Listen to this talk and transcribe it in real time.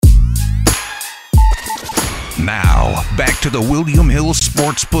Now, back to the William Hill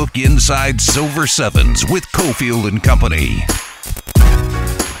Sportsbook Inside Silver Sevens with Cofield and Company.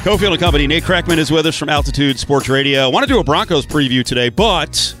 Cofield and Company, Nate Kreckman is with us from Altitude Sports Radio. I want to do a Broncos preview today,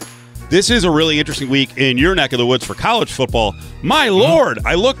 but this is a really interesting week in your neck of the woods for college football. My Lord,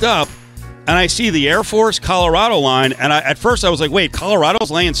 I looked up and I see the Air Force Colorado line, and at first I was like, wait,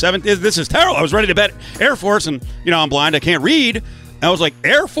 Colorado's laying 7? This is terrible. I was ready to bet Air Force, and I'm blind, I can't read. And I was like,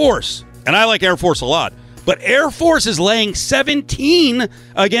 Air Force, and I like Air Force a lot. But Air Force is laying 17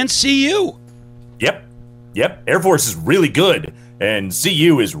 against CU. Yep. Air Force is really good, and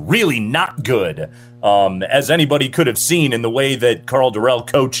CU is really not good. As anybody could have seen in the way that Karl Dorrell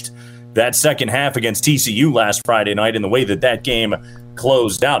coached that second half against TCU last Friday night, and the way that game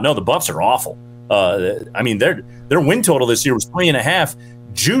closed out. No, the Buffs are awful. Their win total this year was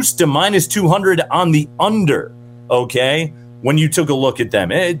 3.5, juiced to minus 200 on the under. Okay. When you took a look at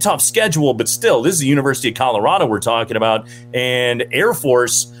them, tough schedule, but still, this is the University of Colorado we're talking about. And Air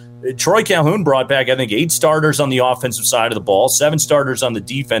Force, Troy Calhoun brought back, I think, 8 starters on the offensive side of the ball, 7 starters on the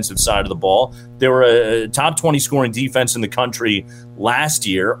defensive side of the ball. They were a top 20 scoring defense in the country last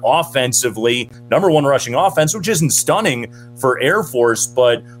year. Offensively, number 1 rushing offense, which isn't stunning for Air Force,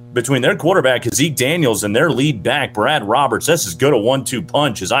 but between their quarterback, Zeke Daniels, and their lead back, Brad Roberts, that's as good a 1-2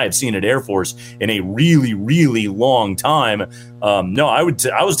 punch as I have seen at Air Force in a really, really long time. I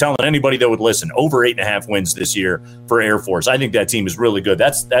was telling anybody that would listen, over 8.5 wins this year for Air Force. I think that team is really good.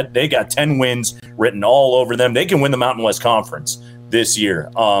 They got 10 wins written all over them. They can win the Mountain West Conference this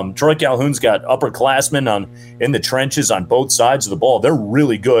year. Troy Calhoun's got upperclassmen in the trenches on both sides of the ball. They're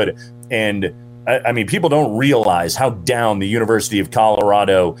really good. And people don't realize how down the University of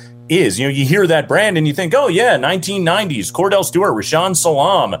Colorado is. You hear that brand and you think, oh, yeah, 1990s, Cordell Stewart, Rashawn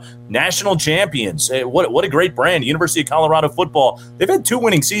Salam, national champions. What a great brand. University of Colorado football. They've had 2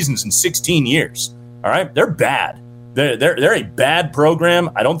 winning seasons in 16 years. All right. They're bad. They're a bad program.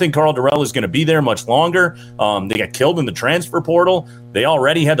 I don't think Karl Dorrell is going to be there much longer. They got killed in the transfer portal. They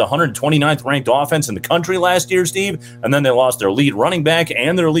already had the 129th ranked offense in the country last year, Steve, and then they lost their lead running back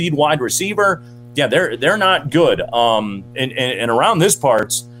and their lead wide receiver. Yeah, they're not good. And around this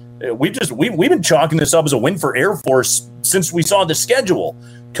parts, we've been chalking this up as a win for Air Force since we saw the schedule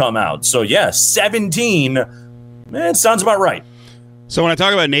come out. So yeah, 17. It sounds about right. So when I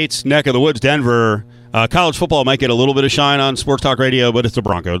talk about Nate's neck of the woods, Denver. College football might get a little bit of shine on Sports Talk Radio, but it's the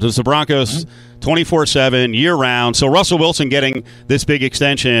Broncos. It's the Broncos 24/7, year-round. So Russell Wilson getting this big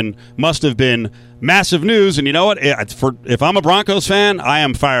extension must have been massive news. And you know what? If I'm a Broncos fan, I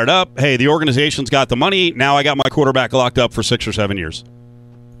am fired up. Hey, the organization's got the money. Now I got my quarterback locked up for 6 or 7 years.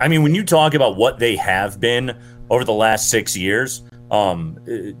 When you talk about what they have been over the last 6 years,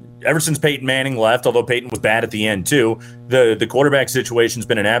 ever since Peyton Manning left, although Peyton was bad at the end too, the quarterback situation's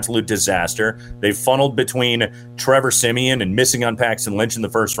been an absolute disaster. They've funneled between Trevor Siemian and missing on Paxton Lynch in the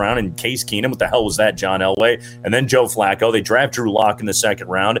first round, and Case Keenum. What the hell was that, John Elway? And then Joe Flacco. They draft Drew Lock in the second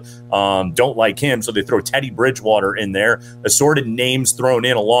round. Don't like him, so they throw Teddy Bridgewater in there. Assorted names thrown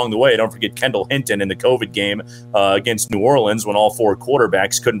in along the way. Don't forget Kendall Hinton in the COVID game against New Orleans when all 4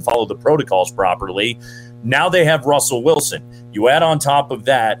 quarterbacks couldn't follow the protocols properly. Now they have Russell Wilson. You add on top of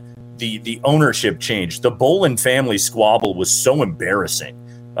that the ownership change. The Bolin family squabble was so embarrassing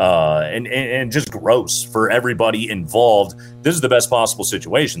and just gross for everybody involved. This is the best possible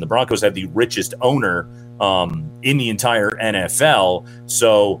situation. The Broncos have the richest owner in the entire NFL.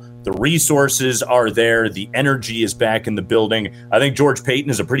 So the resources are there. The energy is back in the building. I think George Payton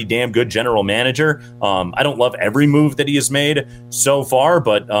is a pretty damn good general manager. I don't love every move that he has made so far,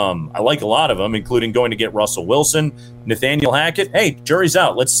 but I like a lot of them, including going to get Russell Wilson, Nathaniel Hackett. Hey, jury's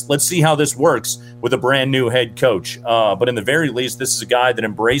out. Let's see how this works with a brand new head coach. But in the very least, this is a guy that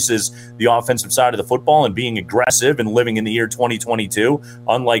embraces the offensive side of the football and being aggressive and living in the year 2022,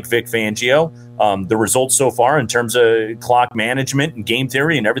 unlike Vic Fangio. The results so far in terms of clock management and game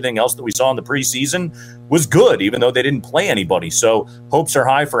theory and everything else that we saw in the preseason was good, even though they didn't play anybody. So hopes are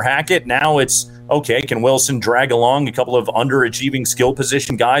high for Hackett. Now it's, okay, can Wilson drag along a couple of underachieving skill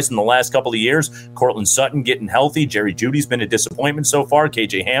position guys in the last couple of years? Cortland Sutton getting healthy. Jerry Jeudy's been a disappointment so far.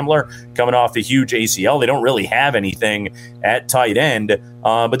 KJ Hamler coming off a huge ACL. They don't really have anything at tight end,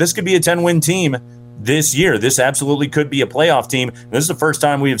 but this could be a 10-win team this year. This absolutely could be a playoff team. And this is the first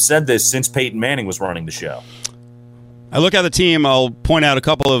time we have said this since Peyton Manning was running the show. I look at the team, I'll point out a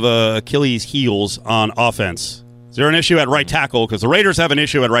couple of Achilles heels on offense. Is there an issue at right tackle? Because the Raiders have an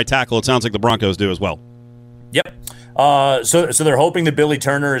issue at right tackle. It sounds like the Broncos do as well. Yep. So they're hoping that Billy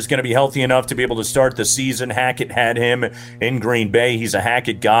Turner is going to be healthy enough to be able to start the season. Hackett had him in Green Bay. He's a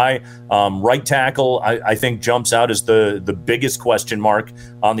Hackett guy. Right tackle, I think, jumps out as the biggest question mark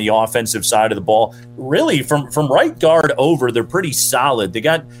on the offensive side of the ball. Really, from right guard over, they're pretty solid. They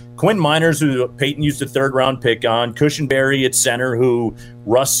got Quinn Miners, who Peyton used a third-round pick on. Cushenberry at center, who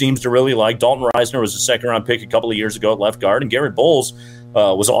Russ seems to really like. Dalton Reisner was a second-round pick a couple of years ago at left guard. And Garrett Bowles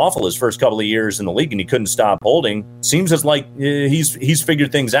was awful his first couple of years in the league, and he couldn't stop holding. Seems as like he's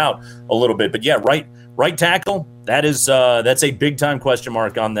figured things out a little bit. But, yeah, right tackle, that's a big-time question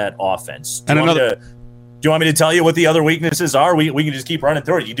mark on that offense. Do you want me to tell you what the other weaknesses are? We can just keep running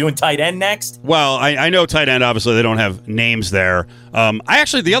through it. You doing tight end next? Well, I know tight end, obviously, they don't have names there.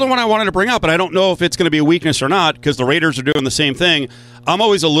 The other one I wanted to bring up, and I don't know if it's going to be a weakness or not, because the Raiders are doing the same thing. I'm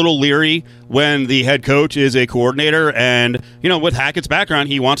always a little leery when the head coach is a coordinator, and, with Hackett's background,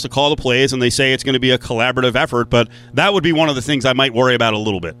 he wants to call the plays, and they say it's going to be a collaborative effort, but that would be one of the things I might worry about a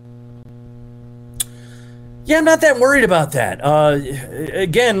little bit. Yeah, I'm not that worried about that.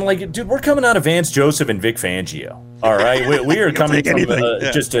 Again, dude, we're coming out of Vance Joseph and Vic Fangio. All right, we are coming from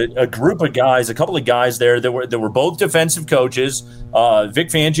just a group of guys, a couple of guys there that were both defensive coaches. Vic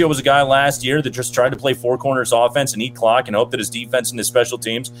Fangio was a guy last year that just tried to play four corners offense and eat clock and hope that his defense and his special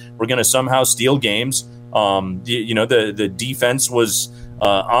teams were going to somehow steal games. The defense was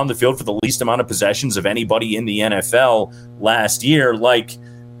on the field for the least amount of possessions of anybody in the NFL last year.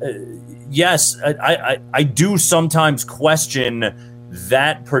 Yes, I do sometimes question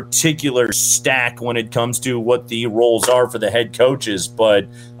that particular stack when it comes to what the roles are for the head coaches, but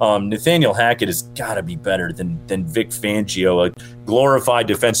Nathaniel Hackett has got to be better than Vic Fangio, a glorified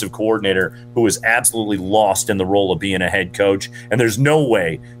defensive coordinator who is absolutely lost in the role of being a head coach, and there's no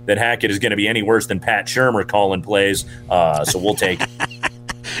way that Hackett is going to be any worse than Pat Shurmur calling plays, so we'll take it.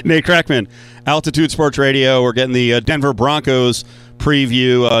 Nate Crackman, Altitude Sports Radio. We're getting the Denver Broncos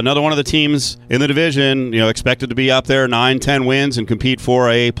preview. Another one of the teams in the division, expected to be up there, 9-10 wins and compete for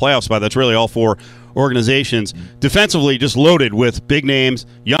a playoff spot. That's really all four organizations. Defensively, just loaded with big names,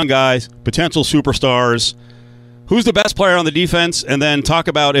 young guys, potential superstars. Who's the best player on the defense? And then talk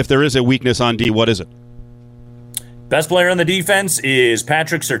about if there is a weakness on D, what is it? Best player on the defense is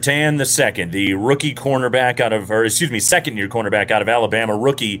Patrick Surtain II, the rookie cornerback second-year cornerback out of Alabama,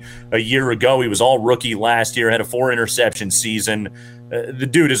 rookie a year ago. He was all rookie last year, had a 4-interception season. The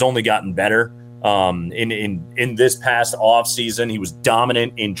dude has only gotten better. In this past off season, he was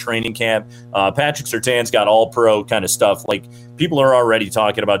dominant in training camp. Patrick Surtain's got all pro kind of stuff. People are already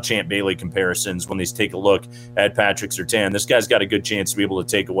talking about Champ Bailey comparisons when they take a look at Patrick Surtain. This guy's got a good chance to be able to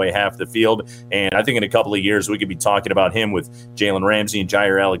take away half the field. And I think in a couple of years, we could be talking about him with Jalen Ramsey and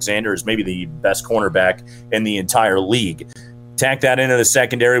Jair Alexander as maybe the best cornerback in the entire league. Tack that into the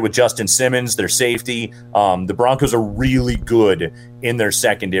secondary with Justin Simmons, their safety. The Broncos are really good in their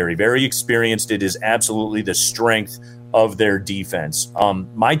secondary, very experienced. It is absolutely the strength of their defense.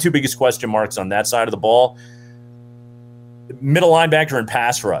 My two biggest question marks on that side of the ball, middle linebacker and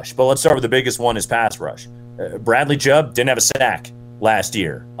pass rush. But let's start with the biggest one is pass rush. Bradley Chubb didn't have a sack last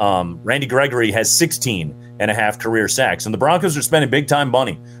year. Randy Gregory has 16.5 career sacks, and the Broncos are spending big-time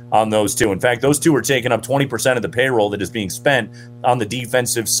money on those two. In fact, those two are taking up 20% of the payroll that is being spent on the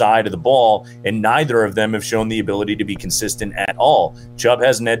defensive side of the ball, and neither of them have shown the ability to be consistent at all. Chubb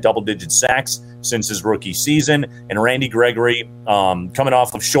hasn't had double-digit sacks since his rookie season, and Randy Gregory, coming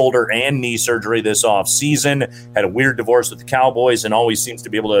off of shoulder and knee surgery this offseason, had a weird divorce with the Cowboys and always seems to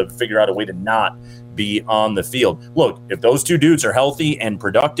be able to figure out a way to not be on the field. Look, if those two dudes are healthy and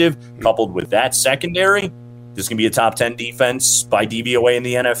productive, coupled with that secondary, this can be a top 10 defense by DVOA in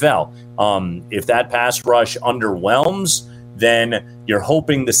the NFL. If that pass rush underwhelms, then you're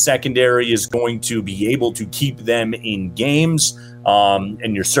hoping the secondary is going to be able to keep them in games.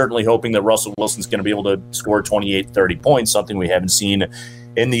 And you're certainly hoping that Russell Wilson's going to be able to score 28, 30 points, something we haven't seen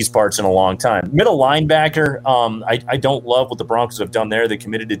in these parts in a long time. Middle linebacker, I don't love what the Broncos have done there. They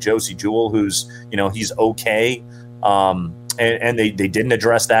committed to Josie Jewell, who's, he's okay. And they didn't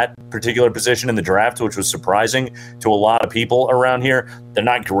address that particular position in the draft, which was surprising to a lot of people around here. They're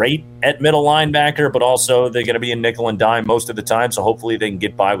not great at middle linebacker, but also they're going to be in nickel and dime most of the time, so hopefully they can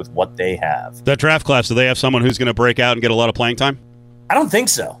get by with what they have. That draft class, do they have someone who's going to break out and get a lot of playing time? I don't think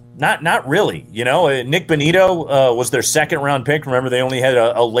so. Not really. Nick Bonito was their second-round pick. Remember, they only had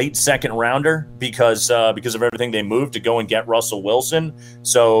a late second-rounder because of everything they moved to go and get Russell Wilson.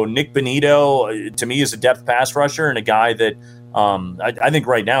 So Nick Bonito, to me, is a depth pass rusher and a guy that I think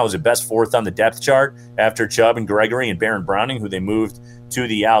right now is at best fourth on the depth chart after Chubb and Gregory and Baron Browning, who they moved to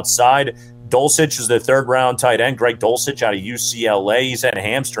the outside. Dulcich is the third-round tight end. Greg Dulcich out of UCLA. He's had a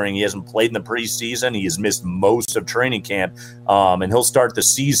hamstring. He hasn't played in the preseason. He has missed most of training camp, and he'll start the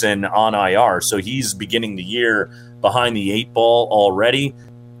season on IR. So he's beginning the year behind the 8 ball already.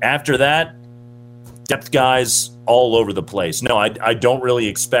 After that, depth guys all over the place. No, I don't really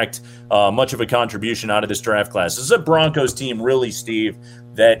expect much of a contribution out of this draft class. This is a Broncos team, really, Steve,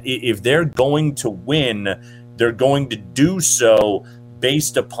 that if they're going to win, they're going to do so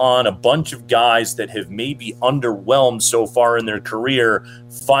based upon a bunch of guys that have maybe underwhelmed so far in their career,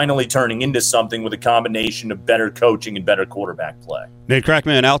 finally turning into something with a combination of better coaching and better quarterback play. Nate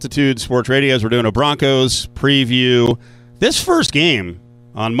Crackman, Altitude Sports Radio, as we're doing a Broncos preview. This first game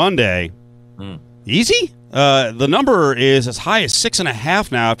on Monday, easy? The number is as high as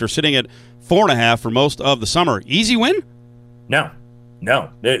 6.5 now after sitting at 4.5 for most of the summer. Easy win?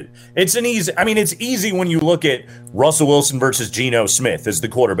 No, it's an easy. I mean, it's easy when you look at Russell Wilson versus Geno Smith as the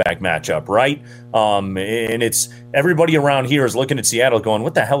quarterback matchup, right? And it's everybody around here is looking at Seattle going,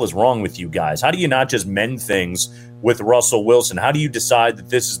 what the hell is wrong with you guys? How do you not just mend things with Russell Wilson? How do you decide that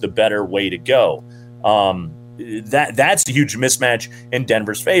this is the better way to go? That's a huge mismatch in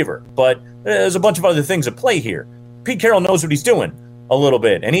Denver's favor. But there's a bunch of other things at play here. Pete Carroll knows what he's doing a little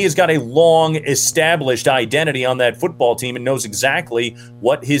bit, and he has got a long established identity on that football team and knows exactly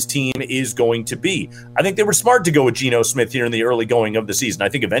what his team is going to be. I think they were smart to go with Geno Smith here in the early going of the season. I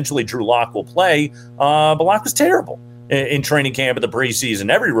think eventually Drew Lock will play, but Lock was terrible in training camp at the preseason.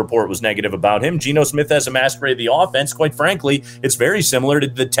 Every report was negative about him. Geno Smith has mastered the offense. Quite frankly, it's very similar to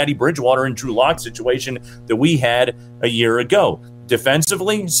the Teddy Bridgewater and Drew Lock situation that we had a year ago.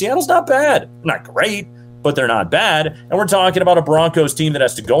 Defensively, Seattle's not bad. Not great, but they're not bad. And we're talking about a Broncos team that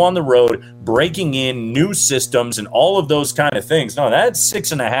has to go on the road, breaking in new systems and all of those kind of things. No, that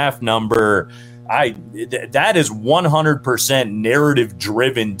 6.5 number, that is 100% narrative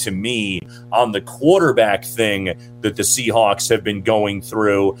driven to me on the quarterback thing that the Seahawks have been going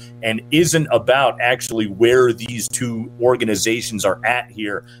through, and isn't about actually where these two organizations are at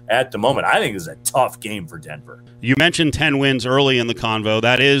here at the moment. I think this is a tough game for Denver. You mentioned 10 wins early in the convo.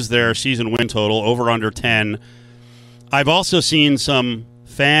 That is their season win total, over under 10. I've also seen some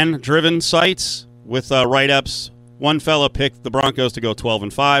fan-driven sites with write-ups. One fella picked the Broncos to go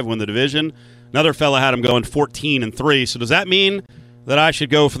 12-5, win the division. Another fella had them going 14-3. So does that mean that I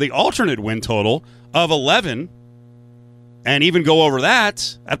should go for the alternate win total of 11 and even go over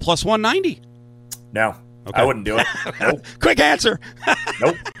that at plus 190? No, okay. I wouldn't do it. Nope. Quick answer.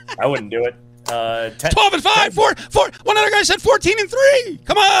 Nope, I wouldn't do it. 12-5. 4. One other guy said 14-3.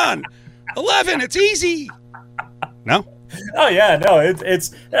 Come on. 11. It's easy. No? Oh, yeah, no,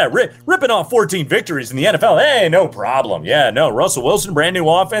 it's ripping off 14 victories in the NFL. Hey, no problem. Yeah, no, Russell Wilson, brand new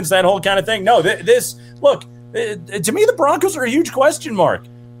offense, that whole kind of thing. No, look, to me, the Broncos are a huge question mark.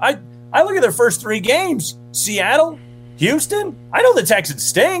 I look at their first 3 games. Seattle, Houston. I know the Texans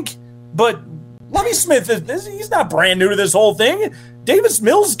stink, but Lovie Smith, he's not brand new to this whole thing. Davis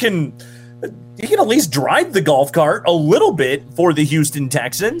Mills can at least drive the golf cart a little bit for the Houston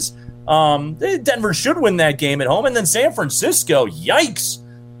Texans. Denver should win that game at home. And then San Francisco, yikes.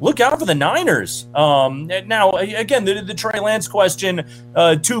 Look out for the Niners. Now, again, the Trey Lance question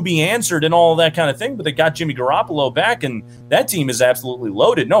to be answered and all that kind of thing, but they got Jimmy Garoppolo back, and that team is absolutely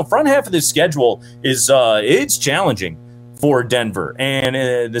loaded. No, front half of this schedule is it's challenging for Denver.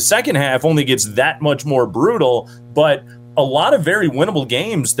 And the second half only gets that much more brutal, but a lot of very winnable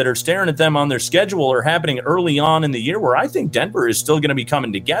games that are staring at them on their schedule are happening early on in the year where I think Denver is still going to be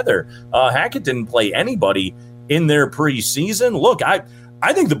coming together. Hackett didn't play anybody in their preseason. Look, I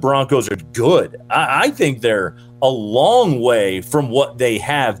think the Broncos are good. I think they're a long way from what they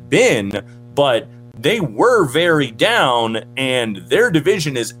have been, but they were very down, and their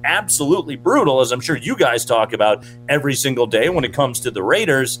division is absolutely brutal, as I'm sure you guys talk about every single day when it comes to the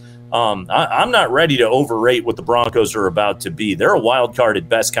Raiders. I'm not ready to overrate what the Broncos are about to be. They're a wild card at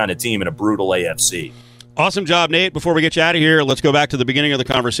best kind of team in a brutal AFC. Awesome job, Nate. Before we get you out of here, let's go back to the beginning of the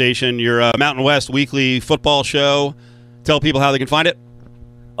conversation. Your Mountain West weekly football show. Tell people how they can find it.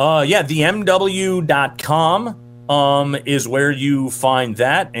 TheMW.com is where you find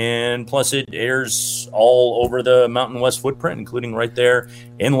that, and plus it airs all over the Mountain West footprint, including right there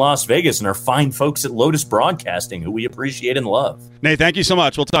in Las Vegas, and our fine folks at Lotus Broadcasting, who we appreciate and love. Nate, thank you so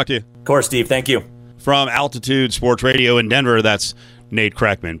much. We'll talk to you. Of course, Steve. Thank you. From Altitude Sports Radio in Denver, that's Nate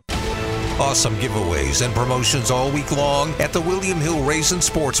Crackman. Awesome giveaways and promotions all week long at the William Hill Raisin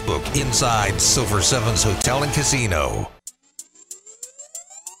Sportsbook inside Silver Sevens Hotel and Casino.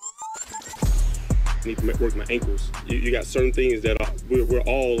 I need to work my ankles. You got certain things that we're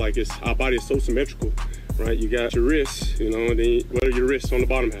all like, our body is so symmetrical, right? You got your wrists, and then what are your wrists on the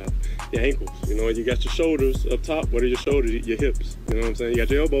bottom half? your ankles. You know, you got your shoulders up top. What are your shoulders? Your hips. You know what I'm saying? You got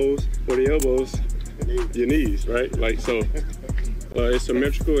your elbows. What are your elbows? Your knees, right? Like, so it's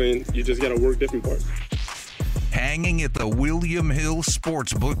symmetrical, and you just got to work different parts. Hanging at the William Hill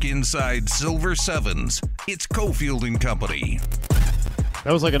Sportsbook inside Silver Sevens, it's Cofield and Company.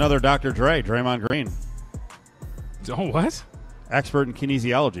 That was like another Dr. Dre, Draymond Green. Oh, what? Expert in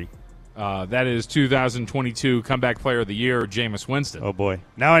kinesiology. That is 2022 Comeback Player of the Year, Jameis Winston. Oh, boy.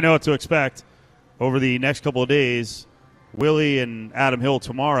 Now I know what to expect. Over the next couple of days, Willie and Adam Hill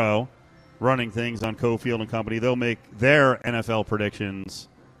tomorrow running things on Cofield and Company. They'll make their NFL predictions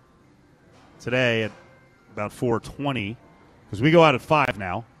today at about 4:20, because we go out at 5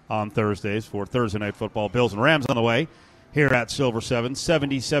 now on Thursdays for Thursday Night Football. Bills and Rams on the way here at Silver Seven.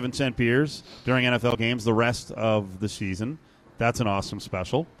 77-cent beers during NFL games the rest of the season. That's an awesome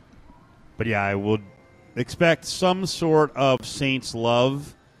special. But, yeah, I would expect some sort of Saints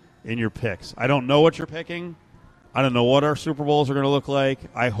love in your picks. I don't know what you're picking. I don't know what our Super Bowls are going to look like.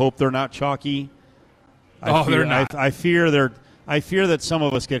 I hope they're not chalky. They're not. I fear that some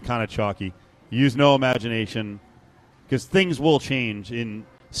of us get kind of chalky. Use no imagination, because things will change in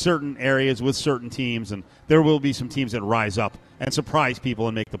certain areas with certain teams, and there will be some teams that rise up and surprise people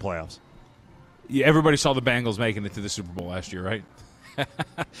and make the playoffs. Yeah, everybody saw the Bengals making it to the Super Bowl last year, right?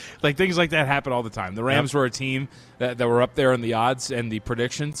 Like, things like that happen all the time. The Rams were a team that were up there in the odds and the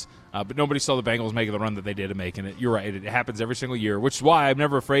predictions, but nobody saw the Bengals making the run that they did and making it. You're right. It happens every single year, which is why I'm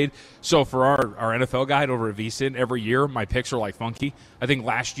never afraid. So for our NFL guide over at VSiN, every year my picks are like funky. I think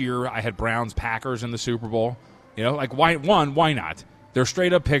last year I had Browns-Packers in the Super Bowl. You know, like, why not? They're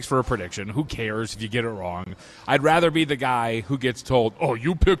straight-up picks for a prediction. Who cares if you get it wrong? I'd rather be the guy who gets told, oh,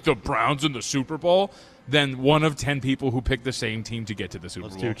 you picked the Browns in the Super Bowl, than one of 10 people who pick the same team to get to the Super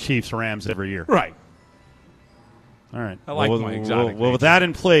Bowl. Let's do Chiefs-Rams every year. Right. All right. I like my exotic. Well, with that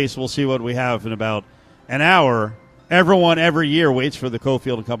in place, we'll see what we have in about an hour. Everyone every year waits for the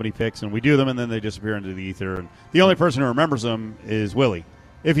Cofield and Company picks, and we do them, and then they disappear into the ether. And the only person who remembers them is Willie,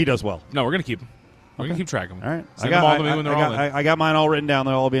 if he does well. No, we're going to keep them. We're going to keep track of them. All right. Send them all to me when they're all in. I got mine all written down.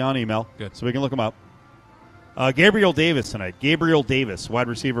 They'll all be on email. Good. So we can look them up. Gabriel Davis tonight. Gabriel Davis, wide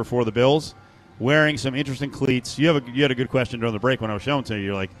receiver for the Bills, wearing some interesting cleats. You had a good question during the break when I was showing to you.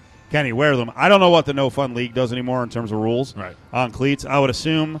 You're like, can he wear them? I don't know what the No Fun League does anymore in terms of rules on cleats. I would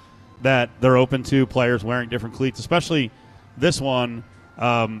assume that they're open to players wearing different cleats, especially this one.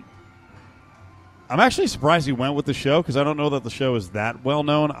 I'm actually surprised he went with the show, because I don't know that the show is that well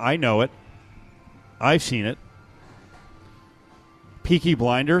known. I know it. I've seen it. Peaky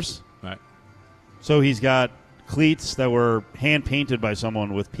Blinders. Right. So he's got cleats that were hand-painted by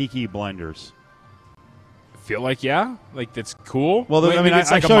someone with Peaky Blinders. Feel like, yeah? Like, that's cool? Well, I mean,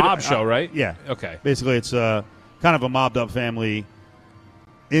 it's like a mob show, right? Yeah. Okay. Basically, it's kind of a mobbed-up family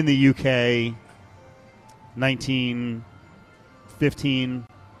in the UK, 1915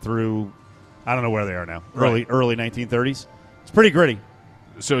 through, I don't know where they are now, early 1930s. It's pretty gritty.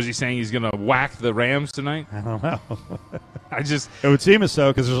 So is he saying he's going to whack the Rams tonight? I don't know. It would seem as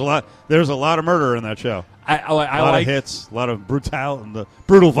so, because there's a lot of murder in that show. I a lot of hits, a lot of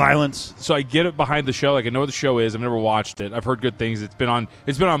brutal violence. So I get it behind the show. Like, I know what the show is. I've never watched it. I've heard good things. It's been on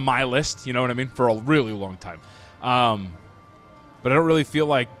my list, you know what I mean, for a really long time. But I don't really feel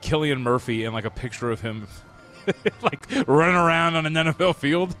like Cillian Murphy and like a picture of him like running around on an NFL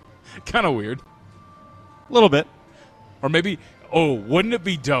field. Kind of weird. A little bit. Or maybe, wouldn't it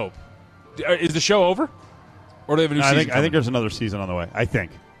be dope? Is the show over? Or do they have a new season? I think there's another season on the way. I think.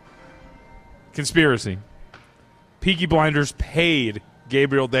 Conspiracy. Peaky Blinders paid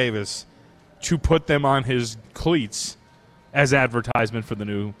Gabriel Davis to put them on his cleats as advertisement for the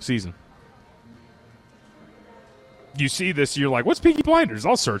new season. You see this, you're like, what's Peaky Blinders?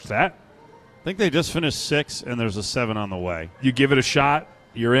 I'll search that. I think they just finished 6, and there's a 7 on the way. You give it a shot,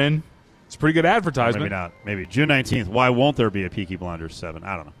 you're in. It's a pretty good advertisement. Maybe not. Maybe June 19th. Why won't there be a Peaky Blinders 7?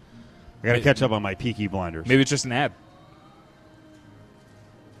 I don't know. I got to catch up on my Peaky Blinders. Maybe it's just an ad.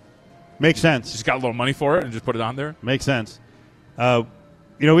 Makes sense. Just got a little money for it and just put it on there. Makes sense. We've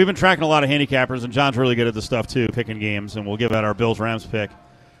been tracking a lot of handicappers, and John's really good at this stuff too, picking games, and we'll give out our Bills-Rams pick.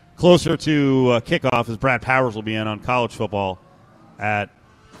 Closer to kickoff, as Brad Powers will be in on college football at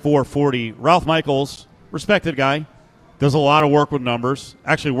 4:40. Ralph Michaels, respected guy, does a lot of work with numbers.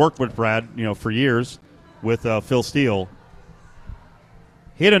 Actually worked with Brad, for years with Phil Steele.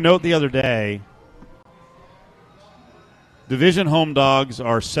 He had a note the other day. Division home dogs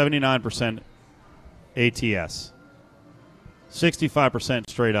are 79% ATS, 65%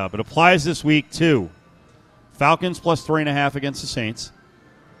 straight up. It applies this week too. Falcons plus 3.5 against the Saints.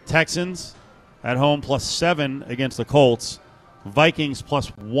 Texans at home plus 7 against the Colts. Vikings plus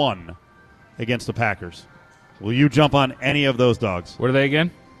 1 against the Packers. Will you jump on any of those dogs? What are they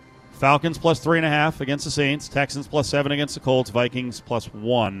again? Falcons plus 3.5 against the Saints. Texans plus 7 against the Colts. Vikings plus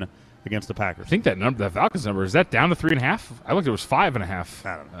 1 against the Packers. I think that Falcons number, is that down to 3.5? I looked, it was 5.5.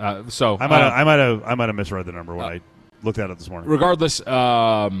 I don't know. So I might have misread the number when I looked at it this morning. regardless,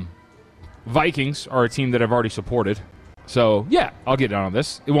 Vikings are a team that I've already supported. So, yeah, I'll get down on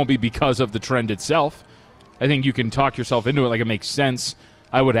this. It won't be because of the trend itself. I think you can talk yourself into it like it makes sense.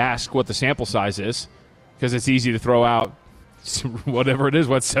 I would ask what the sample size is because it's easy to throw out whatever it is,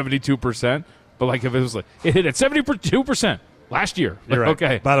 72%. But, like, if it was like, it hit at 72% last year. Like, You're right.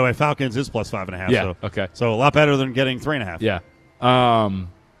 Okay. By the way, Falcons is plus 5.5. Yeah, So, okay. So a lot better than getting 3.5. Yeah.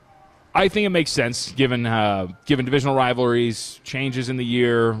 I think it makes sense given divisional rivalries, changes in the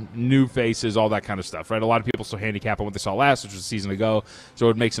year, new faces, all that kind of stuff, right? A lot of people still handicap on what they saw last, which was a season ago, so it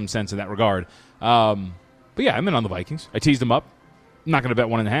would make some sense in that regard. But yeah, I'm in on the Vikings. I teased them up. I'm not going to bet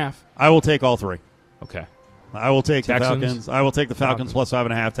 1.5. I will take all three. Okay. I will take Texans? the Falcons. I will take the Falcons plus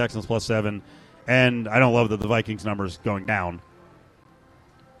 5.5, Texans plus 7. And I don't love that the Vikings number is going down,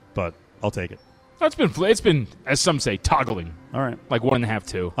 but I'll take it. It's been, as some say, toggling. All right. Like 1.5,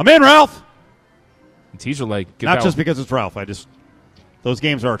 2. I'm in, Ralph. And teaser like Not just because it's Ralph. Those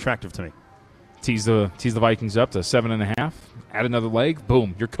games are attractive to me. tease the Vikings up to 7.5. Add another leg.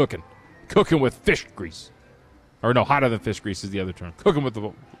 Boom, you're cooking. Cooking with fish grease. Or no, hotter than fish grease is the other term. Cooking with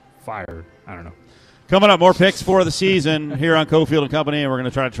the fire. I don't know. Coming up, more picks for the season here on Cofield and Company, and we're going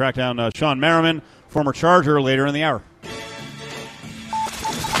to try to track down Sean Merriman, former Charger, later in the hour.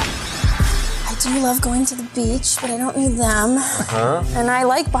 I do love going to the beach, but I don't need them. And I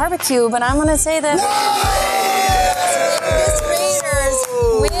like barbecue, but I'm going to say that the Raiders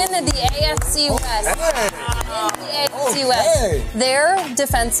win the AFC West. Win the AFC West. Their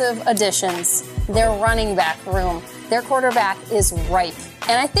defensive additions, their running back room, their quarterback is ripe.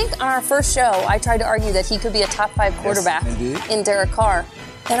 And I think on our first show, I tried to argue that he could be a top 5 quarterback in Derek Carr.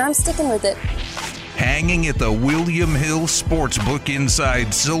 And I'm sticking with it. Hanging at the William Hill Sportsbook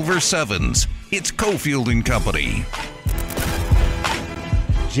inside Silver Sevens, it's Cofield and Company.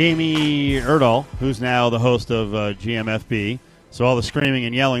 Jamie Erdahl, who's now the host of GMFB. So all the screaming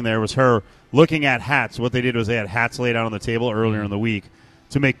and yelling there was her looking at hats. What they did was they had hats laid out on the table earlier in the week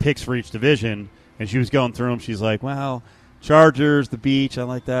to make picks for each division. And she was going through them. She's like, well, Chargers, the beach, I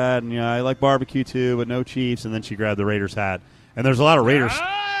like that. And, I like barbecue too, but no Chiefs. And then she grabbed the Raiders hat. And there's a lot of Raiders.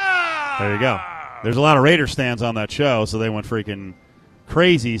 There you go. There's a lot of Raiders stands on that show, so they went freaking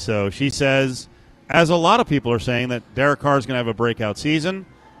crazy. So she says, as a lot of people are saying, that Derek Carr is going to have a breakout season.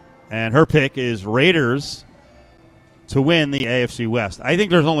 And her pick is Raiders to win the AFC West. I think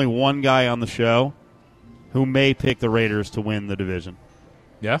there's only one guy on the show who may pick the Raiders to win the division.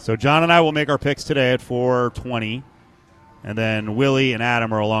 Yeah. So John and I will make our picks today at 4:20, and then Willie and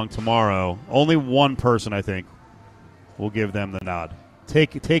Adam are along tomorrow. Only one person, I think, will give them the nod.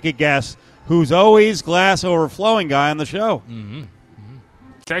 Take a guess. Who's always glass overflowing guy on the show? Mm-hmm.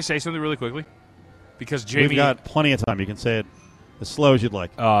 Can I say something really quickly? Because Jamie, We've got plenty of time. You can say it as slow as you'd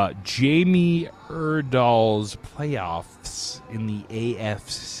like. Jamie Erdahl's playoffs in the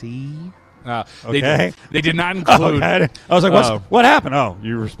AFC. Okay. They did not include. Okay. I was like, what happened? Oh,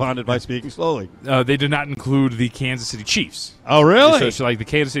 you responded by speaking slowly. They did not include the Kansas City Chiefs. Oh, really? So the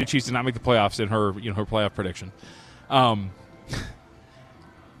Kansas City Chiefs did not make the playoffs in her playoff prediction.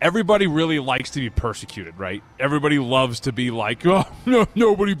 Everybody really likes to be persecuted, right? Everybody loves to be like, oh, no,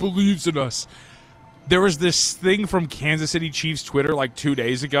 nobody believes in us. There was this thing from Kansas City Chiefs Twitter like 2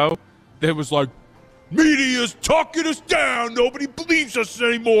 days ago that was like, media's talking us down. Nobody believes us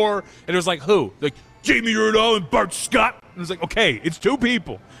anymore. And it was like, who? Like Jamie Erdahl and Bart Scott. And it was like, okay, it's two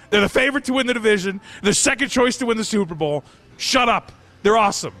people. They're the favorite to win the division. They're second choice to win the Super Bowl. Shut up. They're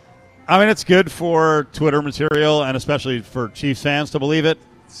awesome. I mean, it's good for Twitter material and especially for Chiefs fans to believe it.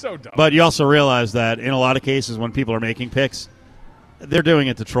 So dumb. But you also realize that in a lot of cases when people are making picks, they're doing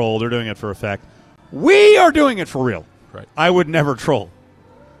it to troll. They're doing it for effect. We are doing it for real. Right. I would never troll.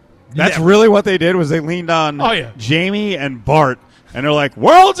 That's really what they did was they leaned on Jamie and Bart, and they're like,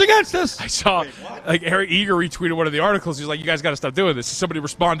 world's against us. I saw, like, Eric Eager retweeted one of the articles. He's like, you guys got to stop doing this. Somebody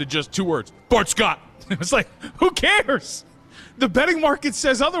responded just 2 words, Bart Scott. It was like, who cares? The betting market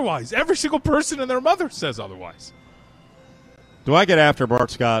says otherwise. Every single person and their mother says otherwise. Do I get after Bart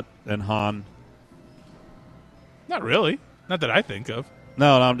Scott and Han? Not really. Not that I think of.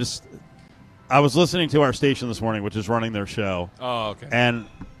 No, I was listening to our station this morning, which is running their show. Oh, okay.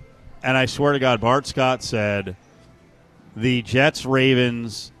 And I swear to God, Bart Scott said the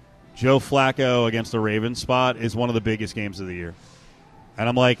Jets-Ravens, Joe Flacco against the Ravens spot is one of the biggest games of the year. And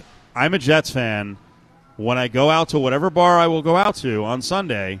I'm like, I'm a Jets fan. When I go out to whatever bar I will go out to on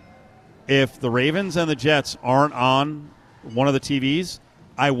Sunday, if the Ravens and the Jets aren't on one of the TVs,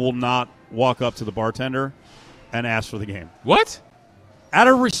 I will not walk up to the bartender and ask for the game. What? Out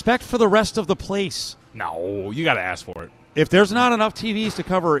of respect for the rest of the place. No, you got to ask for it. If there's not enough TVs to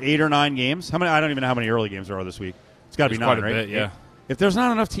cover 8 or 9 games, how many? I don't even know how many early games there are this week. It's got to be 9, quite a right? bit, yeah. If there's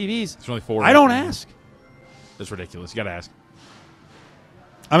not enough TVs, It's only 4. I don't ask. That's ridiculous. You got to ask.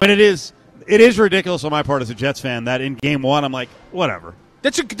 I mean, it is ridiculous on my part as a Jets fan that in game 1 I'm like, whatever.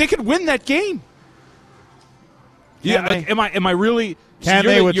 They could win that game. Yeah, Can they? am I really? Can so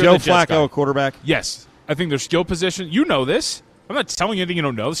they with Joe the Jets guy. Flacco at quarterback? Yes, I think their skill position. You know this. I'm not telling you anything you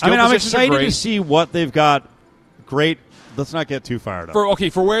don't know. Skill I'm positions are excited great. to see what they've got. Great. Let's not get too fired up.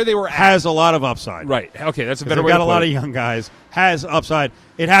 For where they were at. Has a lot of upside. Right. Okay, that's a 'Cause better they've way got to a put lot it. of young guys. Has upside.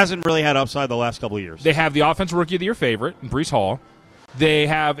 It hasn't really had upside the last couple of years. They have the offensive rookie of the year favorite, Breece Hall. They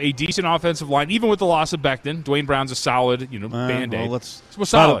have a decent offensive line, even with the loss of Becton. Dwayne Brown's a solid, Band-Aid. Well, let's.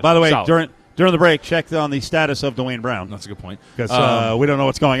 Solid. By the way, Solid. during the break, check on the status of Dwayne Brown That's a good point. because we don't know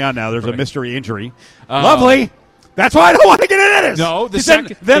what's going on now. There's a right. mystery injury. Lovely. That's why I don't want to get into this. No,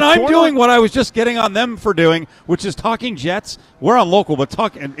 then I'm doing what I was just getting on them for doing, which is talking Jets. We're on local, but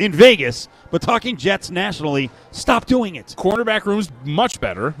in Vegas, but talking Jets nationally. Stop doing it. Cornerback room's much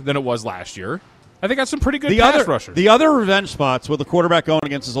better than it was last year. I think that's some pretty good pass rushers. The other revenge spots with the quarterback going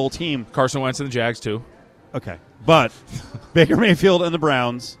against his old team. Carson Wentz and the Jags, too. Okay. But Baker Mayfield and the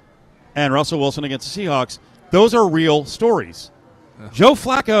Browns and Russell Wilson against the Seahawks, those are real stories. Joe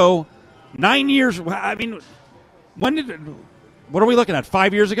Flacco, 9 years. I mean, what are we looking at?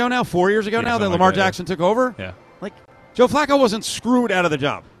 5 years ago now? 4 years ago now that Lamar Jackson took over? Yeah. Like, Joe Flacco wasn't screwed out of the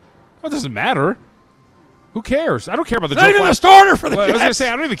job. Well, it doesn't matter. Who cares? I don't care about the Not Joe even Flacco. the starter for the Well, I Jets. was going to say,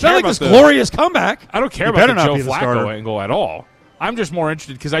 I don't even It's not care like about this the glorious comeback. I don't care He about better the not Joe be the Flacco starter. angle at all. I'm just more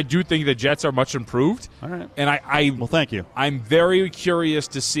interested because I do think the Jets are much improved. All right. And Well, thank you. I'm very curious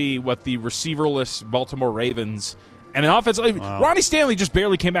to see what the receiverless Baltimore Ravens and an offense. Ronnie Stanley just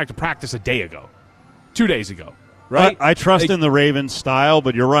barely came back to practice a day ago, 2 days ago, right? I trust in the Ravens style,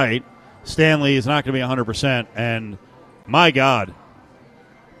 but you're right. Stanley is not going to be 100%. And my God,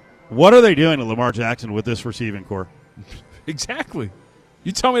 what are they doing to Lamar Jackson with this receiving core? Exactly.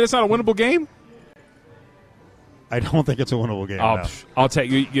 You tell me that's not a winnable game? I don't think it's a winnable game. No. I'll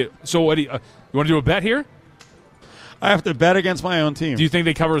take you. So what do you want to do a bet here? I have to bet against my own team. Do you think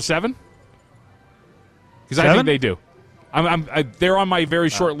they cover a 7? Because I 7? think they do. They're on my very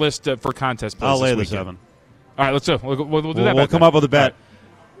short list for contest plays. I'll lay the this 7. weekend. All right, let's do. We'll do that. We'll come up with a bet. All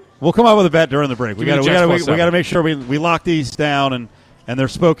right. We'll come up with a bet during the break. We Give me got the Jets plus 7. to make sure we lock these down and they're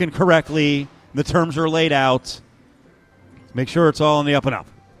spoken correctly. The terms are laid out. Make sure it's all in the up and up.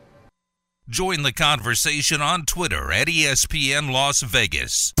 Join the conversation on Twitter at ESPN Las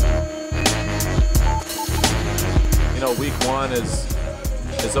Vegas. Week one is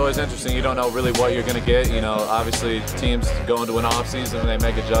always interesting. You don't know really what you're going to get. Obviously teams go into an offseason and they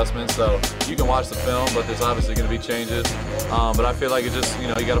make adjustments. So you can watch the film, but there's obviously going to be changes. But I feel like it's just, you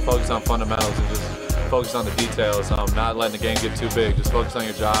got to focus on fundamentals and just focus on the details. Not letting the game get too big. Just focus on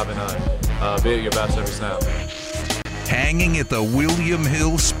your job and be at your best every snap. Hanging at the William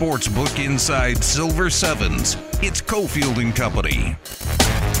Hill Sportsbook inside Silver Sevens, it's Cofield and Company.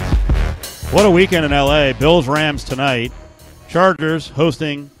 What a weekend in L.A. Bills-Rams tonight. Chargers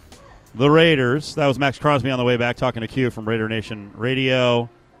hosting the Raiders. That was Max Crosby on the way back talking to Q from Raider Nation Radio.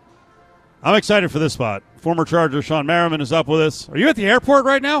 I'm excited for this spot. Former Charger Sean Merriman is up with us. Are you at the airport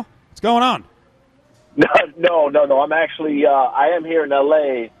right now? What's going on? No. I'm actually I am here in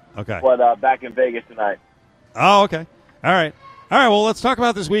L.A., Okay. but back in Vegas tonight. Oh, okay. All right. Well, let's talk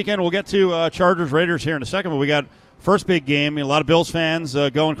about this weekend. We'll get to Chargers-Raiders here in a second, but we got first big game. A lot of Bills fans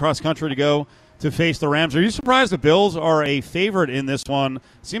going cross-country to go to face the Rams. Are you surprised the Bills are a favorite in this one?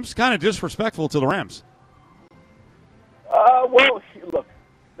 Seems kind of disrespectful to the Rams. Well, look,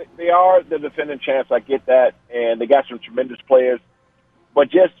 they are the defending champs. I get that, and they got some tremendous players.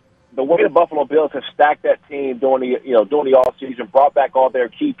 But just the way the Buffalo Bills have stacked that team during the offseason, brought back all their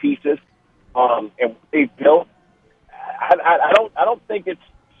key pieces, and they built. I don't think it's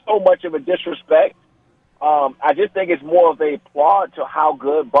so much of a disrespect. I just think it's more of a applaud to how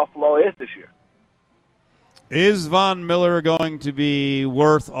good Buffalo is this year. Is Von Miller going to be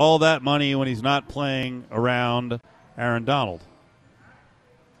worth all that money when he's not playing around Aaron Donald?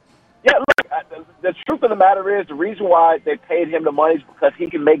 Yeah, look, the truth of the matter is the reason why they paid him the money is because he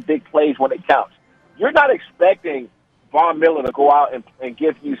can make big plays when it counts. You're not expecting Von Miller to go out and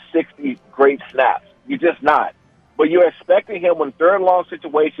give you 60 great snaps. You're just not. But you're expecting him when third and long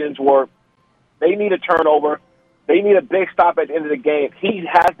situations where they need a turnover, they need a big stop at the end of the game. He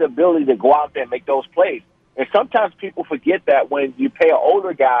has the ability to go out there and make those plays. And sometimes people forget that when you pay an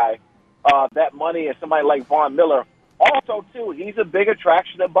older guy that money as somebody like Von Miller. Also, too, he's a big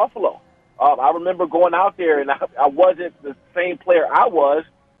attraction in Buffalo. I remember going out there, and I wasn't the same player I was,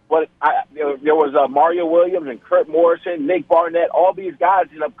 but there was Mario Williams and Kurt Morrison, Nick Barnett. All these guys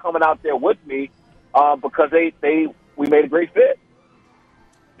ended up coming out there with me because we made a great fit.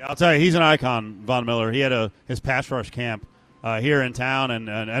 Yeah, I'll tell you, he's an icon, Von Miller. He had his pass rush camp here in town,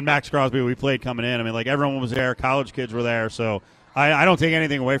 and Max Crosby, we played coming in. I mean, like, everyone was there. College kids were there. So I don't take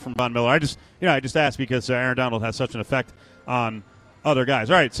anything away from Von Miller. I just asked because Aaron Donald has such an effect on other guys.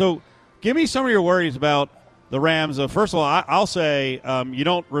 All right, so give me some of your worries about the Rams. First of all, I'll say you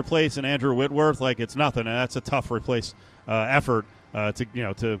don't replace an Andrew Whitworth like it's nothing, and that's a tough effort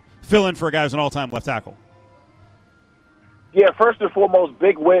to fill in for a guy who's an all-time left tackle. Yeah, first and foremost,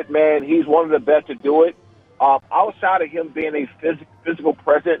 Big Whit, man, he's one of the best to do it. Outside of him being a physical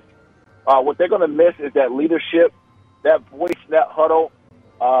presence, what they're going to miss is that leadership, that voice, that huddle,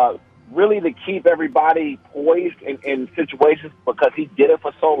 really to keep everybody poised in situations because he did it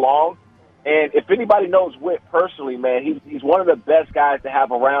for so long. And if anybody knows Whit personally, man, he's one of the best guys to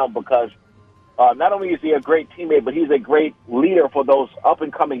have around because not only is he a great teammate, but he's a great leader for those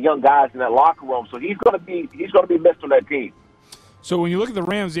up-and-coming young guys in that locker room. So he's going to be missed on that team. So when you look at the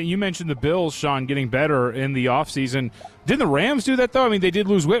Rams, you mentioned the Bills, Sean, getting better in the offseason. Didn't the Rams do that, though? I mean, they did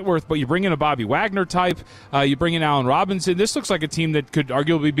lose Whitworth, but you bring in a Bobby Wagner type. You bring in Allen Robinson. This looks like a team that could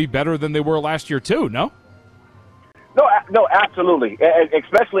arguably be better than they were last year, too, no? No, absolutely, and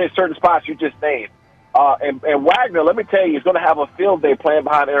especially in certain spots you just named. And Wagner, let me tell you, he's going to have a field day playing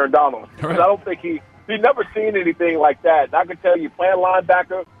behind Aaron Donald. Right. I don't think he's never seen anything like that. And I can tell you, playing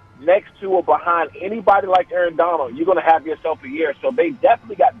linebacker next to or behind anybody like Aaron Donald, you're going to have yourself a year. So they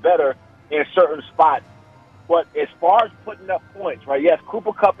definitely got better in certain spots. But as far as putting up points, right? Yes,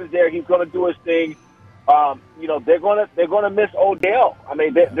 Cooper Kupp is there. He's going to do his thing. They're going to miss Odell. I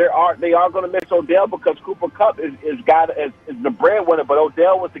mean, they are going to miss Odell because Cooper Kupp is the breadwinner, but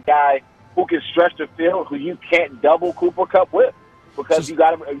Odell was the guy who can stretch the field, who you can't double Cooper Kupp with because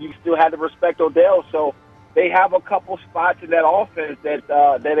you still had to respect Odell. So they have a couple spots in that offense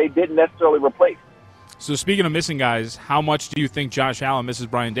that they didn't necessarily replace. So speaking of missing guys, how much do you think Josh Allen misses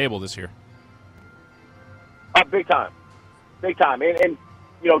Brian Dable this year? Big time. And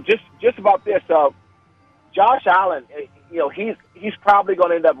just about this. Josh Allen, he's probably going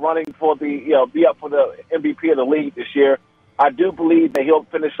to end up running for be up for the MVP of the league this year. I do believe that he'll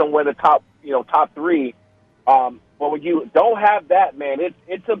finish somewhere in the top three. But when you don't have that, man,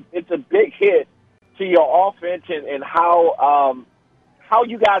 it's a big hit to your offense and how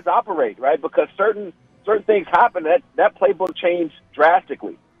you guys operate, right? Because certain things happen that playbook changed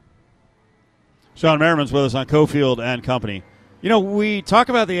drastically. Sean Merriman's with us on Cofield and Company. We talk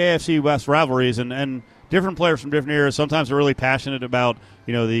about the AFC West rivalries and different players from different eras. Sometimes are really passionate about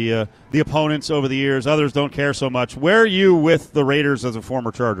the opponents over the years. Others don't care so much. Where are you with the Raiders as a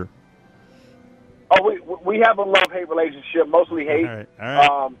former Charger? Oh, we have a love-hate relationship, mostly hate. All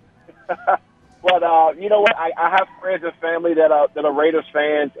right. But you know what? I have friends and family that are Raiders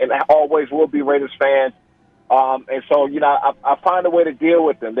fans and always will be Raiders fans. And so I find a way to deal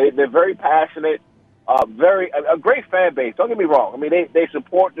with them. They're very passionate, a great fan base. Don't get me wrong. I mean, they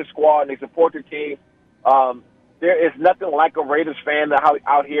support the squad and they support the team. There is nothing like a Raiders fan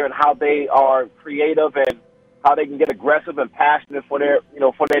out here and how they are creative and how they can get aggressive and passionate for their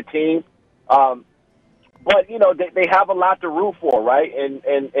team. But they have a lot to root for, right? And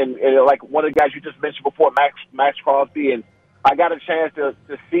like one of the guys you just mentioned before, Max Crosby, and I got a chance to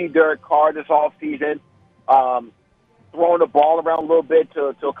see Derek Carr this offseason, throwing the ball around a little bit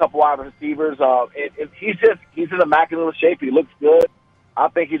to a couple wide receivers. He's in immaculate shape. He looks good. I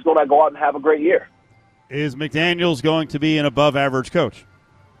think he's going to go out and have a great year. Is McDaniels going to be an above-average coach?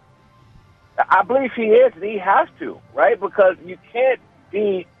 I believe he is, and he has to, right? Because you can't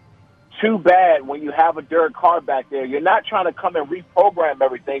be too bad when you have a Derek Carr back there. You're not trying to come and reprogram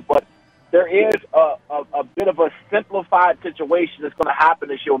everything, but there is a bit of a simplified situation that's going to happen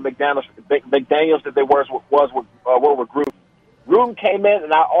this year with McDaniels that they were with Gruden. Gruden came in,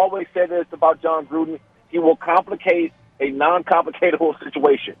 and I always say this about John Gruden, he will complicate a non-complicatable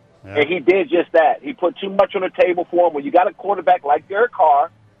situation. Yeah. And he did just that. He put too much on the table for him. When you got a quarterback like Derek Carr,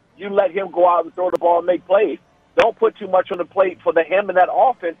 you let him go out and throw the ball and make plays. Don't put too much on the plate for him and that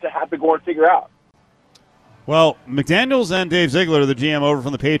offense to have to go and figure out. Well, McDaniels and Dave Ziegler, the GM over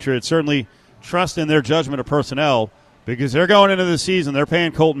from the Patriots, certainly trust in their judgment of personnel because they're going into the season. They're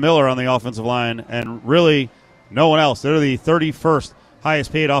paying Colton Miller on the offensive line and really no one else. They're the 31st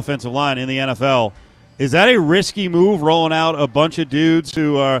highest paid offensive line in the NFL. Is that a risky move, rolling out a bunch of dudes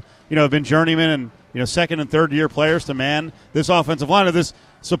who are, have been journeymen and second and third year players to man this offensive line of this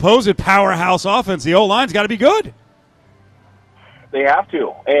supposed powerhouse offense. The O-line's got to be good. They have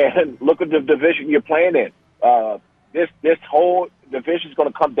to. And look at the division you're playing in. This whole division is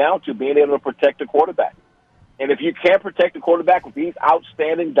going to come down to being able to protect the quarterback. And if you can't protect the quarterback with these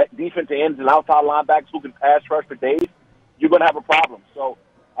outstanding defensive ends and outside linebackers who can pass rush for days, you're going to have a problem. So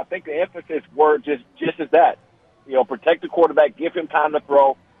I think the emphasis word just is that. Protect the quarterback, give him time to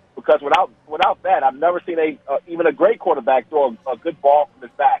throw, because without that, I've never seen even a great quarterback throw a good ball from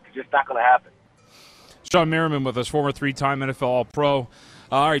his back. It's just not going to happen. Sean Merriman with us, former 3-time NFL All-Pro.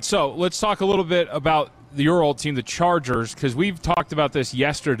 All right, so let's talk a little bit about your old team, the Chargers, because we've talked about this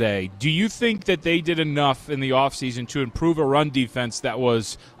yesterday. Do you think that they did enough in the offseason to improve a run defense that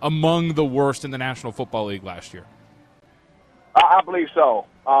was among the worst in the National Football League last year? I believe so.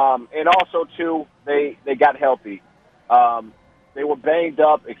 And also, too, they got healthy. They were banged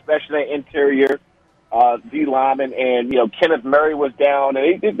up, especially the interior D lineman, and Kenneth Murray was down,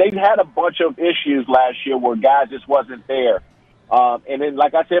 and they had a bunch of issues last year where guys just wasn't there. And then,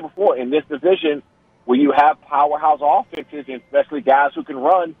 like I said before, in this division, where you have powerhouse offenses, and especially guys who can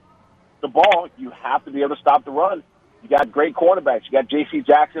run the ball, you have to be able to stop the run. You got great cornerbacks. You got J.C.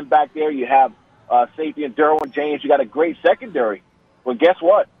 Jackson back there. You have safety and Derwin James. You got a great secondary. Well, guess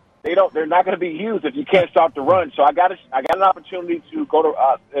what? They're not going to be used if you can't stop the run. So I got an opportunity to go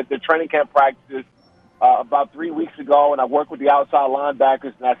to the training camp practices about 3 weeks ago, and I worked with the outside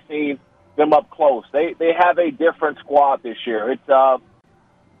linebackers, and I've seen them up close. They have a different squad this year.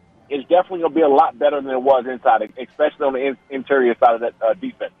 It's definitely going to be a lot better than it was inside, especially on the interior side of that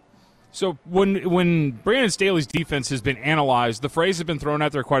defense. So when Brandon Staley's defense has been analyzed, the phrase has been thrown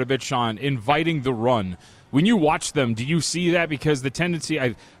out there quite a bit, Sean, inviting the run. When you watch them, do you see that? Because the tendency,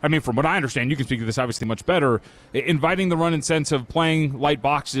 I mean, from what I understand, you can speak to this obviously much better, inviting the run in sense of playing light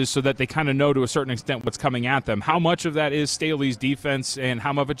boxes so that they kind of know to a certain extent what's coming at them. How much of that is Staley's defense, and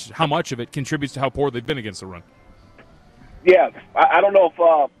how much of it contributes to how poor they've been against the run? Yeah, I don't know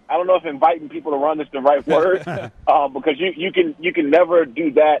if inviting people to run is the right word, because you can never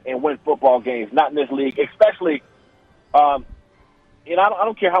do that and win football games. Not in this league, especially. And I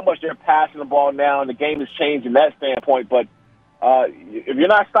don't care how much they're passing the ball now, and the game has changed in that standpoint. But if you're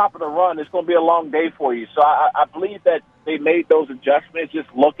not stopping the run, it's going to be a long day for you. So I believe that they made those adjustments, just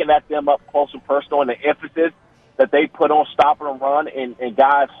looking at them up close and personal, and the emphasis that they put on stopping the run and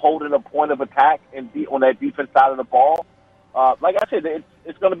guys holding a point of attack and be on that defense side of the ball. Like I said,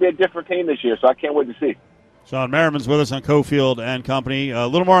 it's going to be a different team this year, so I can't wait to see. Sean Merriman's with us on Cofield and Company. A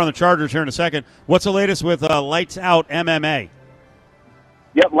little more on the Chargers here in a second. What's the latest with Lights Out MMA?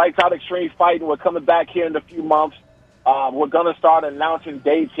 Yep, Lights Out Extreme Fighting. We're coming back here in a few months. We're going to start announcing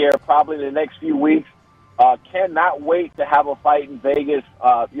dates here probably in the next few weeks. Cannot wait to have a fight in Vegas.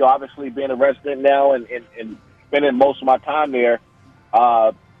 Obviously being a resident now and spending most of my time there,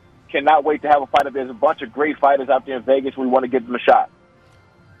 cannot wait to have a fight. There's a bunch of great fighters out there in Vegas. We want to give them a shot.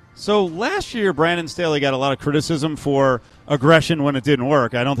 So last year, Brandon Staley got a lot of criticism for aggression when it didn't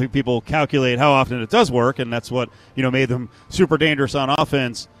work. I don't think people calculate how often it does work, and that's what made them super dangerous on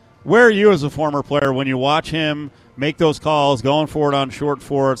offense. Where are you as a former player when you watch him make those calls, going for it on short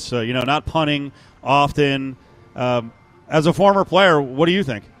forts, not punting often? As a former player, what do you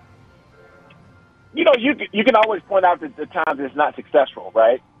think? You can always point out that the times it's not successful,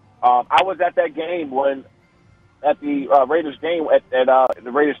 right? I was at that game at the Raiders game at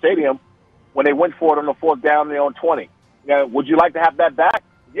the Raiders Stadium when they went for it on the fourth down there on 20. Would you like to have that back?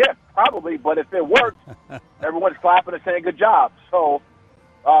 Yeah, probably. But if it worked, everyone's clapping and saying good job. So,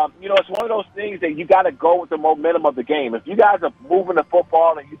 it's one of those things that you got to go with the momentum of the game. If you guys are moving the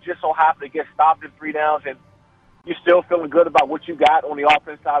football and you just so happen to get stopped in 3 downs and you're still feeling good about what you got on the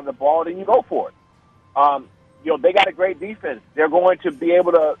offense side of the ball, then you go for it. They got a great defense. They're going to be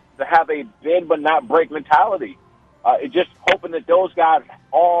able to have a bend but not break mentality. It's just hoping that those guys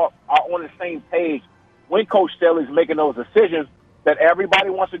all are on the same page when Coach Staley's making those decisions, that everybody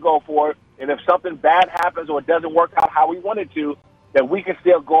wants to go for it. And if something bad happens or it doesn't work out how we want it to, that we can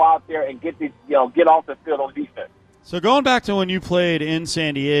still go out there and get off the field on defense. So going back to when you played in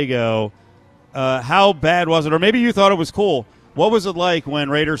San Diego, how bad was it? Or maybe you thought it was cool. What was it like when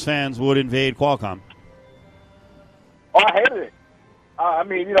Raiders fans would invade Qualcomm? Oh, I hated it.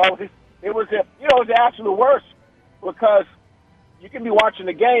 It was the absolute worst, because you can be watching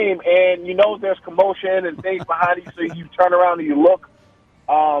the game and there's commotion and things behind you, so you turn around and you look.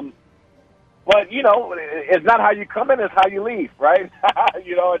 But it's not how you come in; it's how you leave, right?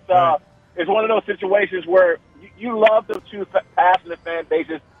 It's one of those situations where you love the two passionate fan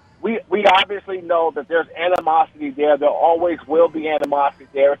bases we obviously know that there's animosity there. There always will be animosity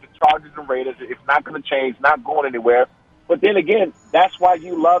there. It's the Chargers and Raiders. It's not going to change, not going anywhere. But then again, that's why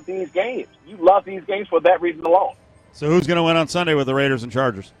you love these games. You love these games for that reason alone. So who's going to win on Sunday with the Raiders and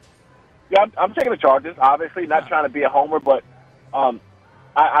Chargers? Yeah, I'm taking the Chargers, obviously, not trying to be a homer, but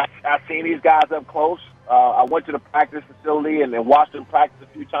I've seen these guys up close. I went to the practice facility and watched them practice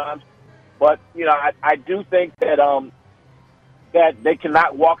a few times. But, I do think that that they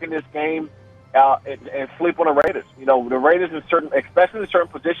cannot walk in this game and sleep on the Raiders. The Raiders, especially in certain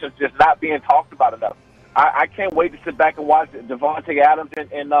positions, just not being talked about enough. I can't wait to sit back and watch Devontae Adams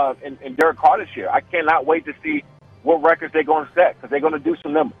and Derek Carr this year. I cannot wait to see what records they're going to set because they're going to do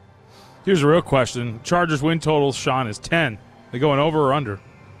some numbers. Here's a real question. Chargers win total, Sean, is 10. They going over or under?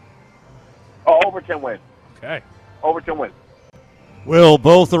 Oh, over 10 wins. Okay. Over 10 wins. Will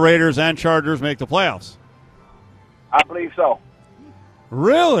both the Raiders and Chargers make the playoffs? I believe so.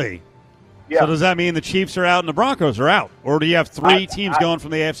 Really? Yeah. So does that mean the Chiefs are out and the Broncos are out? Or do you have three teams going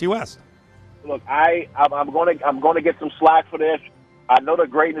from the AFC West? Look, I'm going to get some slack for this. I know the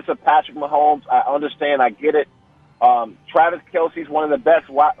greatness of Patrick Mahomes. I understand. I get it. Travis Kelce's one of the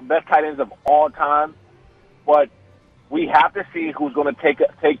best tight ends of all time, but we have to see who's going to take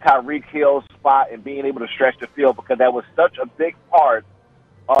Tyreek Hill's spot and being able to stretch the field because that was such a big part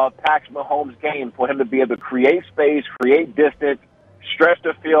of Patrick Mahomes' game for him to be able to create space, create distance, stretch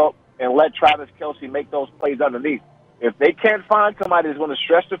the field, and let Travis Kelce make those plays underneath. If they can't find somebody who's going to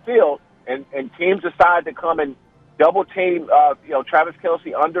stretch the field and teams decide to come and double team Travis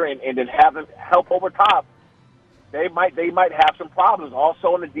Kelce under and then have him help over top, they might have some problems.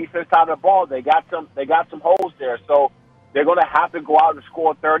 Also on the defense side of the ball, they got some holes there. So they're going to have to go out and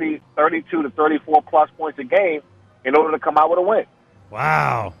score 30, 32 to 34 plus points a game in order to come out with a win.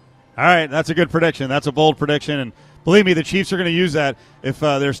 Wow. All right, that's a good prediction. That's a bold prediction. And believe me, the Chiefs are going to use that. If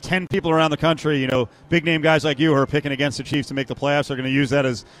there's 10 people around the country, big-name guys like you who are picking against the Chiefs to make the playoffs are going to use that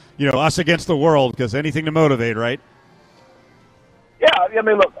as, us against the world because anything to motivate, right? Yeah, I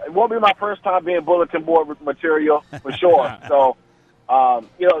mean, look, it won't be my first time being bulletin board material for sure. So,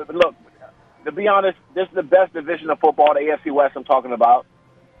 look, to be honest, this is the best division of football, the AFC West I'm talking about.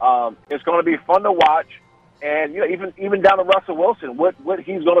 It's going to be fun to watch. And even down to Russell Wilson, what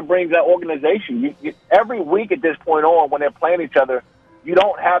he's going to bring to that organization. Every week at this point on, when they're playing each other, you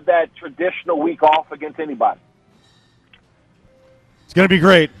don't have that traditional week off against anybody. It's going to be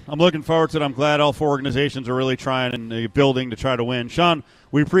great. I'm looking forward to it. I'm glad all four organizations are really trying and building to try to win. Sean,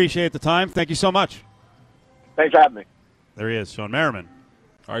 we appreciate the time. Thank you so much. Thanks for having me. There he is, Sean Merriman.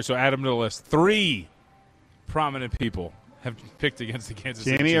 All right, so add him to the list. 3 prominent people have picked against the Kansas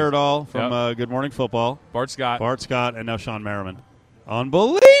City Jamie Chiefs. Erdahl from Good Morning Football. Bart Scott, and now Sean Merriman.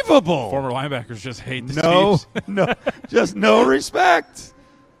 Unbelievable. Former linebackers just hate the Chiefs. Just no respect.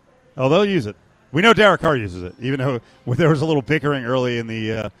 Oh, they'll use it. We know Derek Carr uses it, even though there was a little bickering early in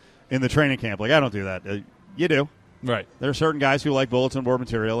the training camp. Like, I don't do that. You do. Right. There are certain guys who like bulletin board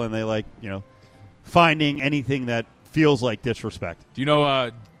material, and they like, finding anything that feels like disrespect. Do you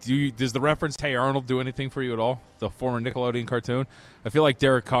know, does the reference Hey Arnold do anything for you at all? The former Nickelodeon cartoon? I feel like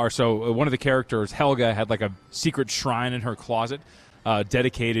Derek Carr, so one of the characters, Helga, had like a secret shrine in her closet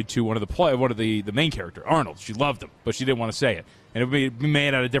dedicated to one of the main character, Arnold. She loved him, but she didn't want to say it. And it would be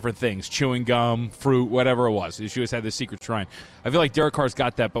made out of different things, chewing gum, fruit, whatever it was. She always had this secret shrine. I feel like Derek Carr's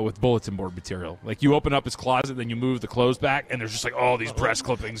got that, but with bulletin board material. Like, you open up his closet, then you move the clothes back, and there's just like all these press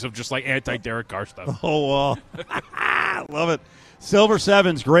clippings of just like anti-Derek Carr stuff. Oh, well. Love it. Silver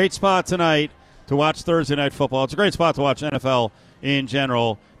Sevens, great spot tonight to watch Thursday Night Football. It's a great spot to watch NFL in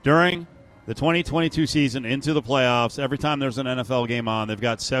general. During the 2022 season into the playoffs, every time there's an NFL game on, they've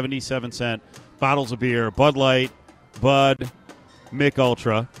got 77-cent bottles of beer, Bud Light, Bud, Mick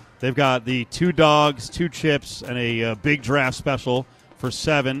Ultra. They've got the 2 dogs, 2 chips, and a big draft special for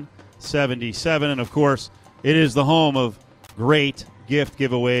 $7.77. And, of course, it is the home of great gift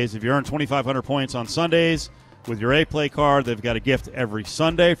giveaways. If you earn 2,500 points on Sundays with your A-Play card, they've got a gift every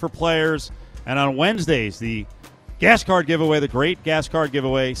Sunday for players. And on Wednesdays, the gas card giveaway, the great gas card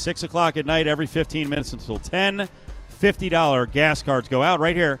giveaway, 6 o'clock at night, every 15 minutes until 10. $50 gas cards go out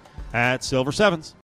right here at Silver Sevens.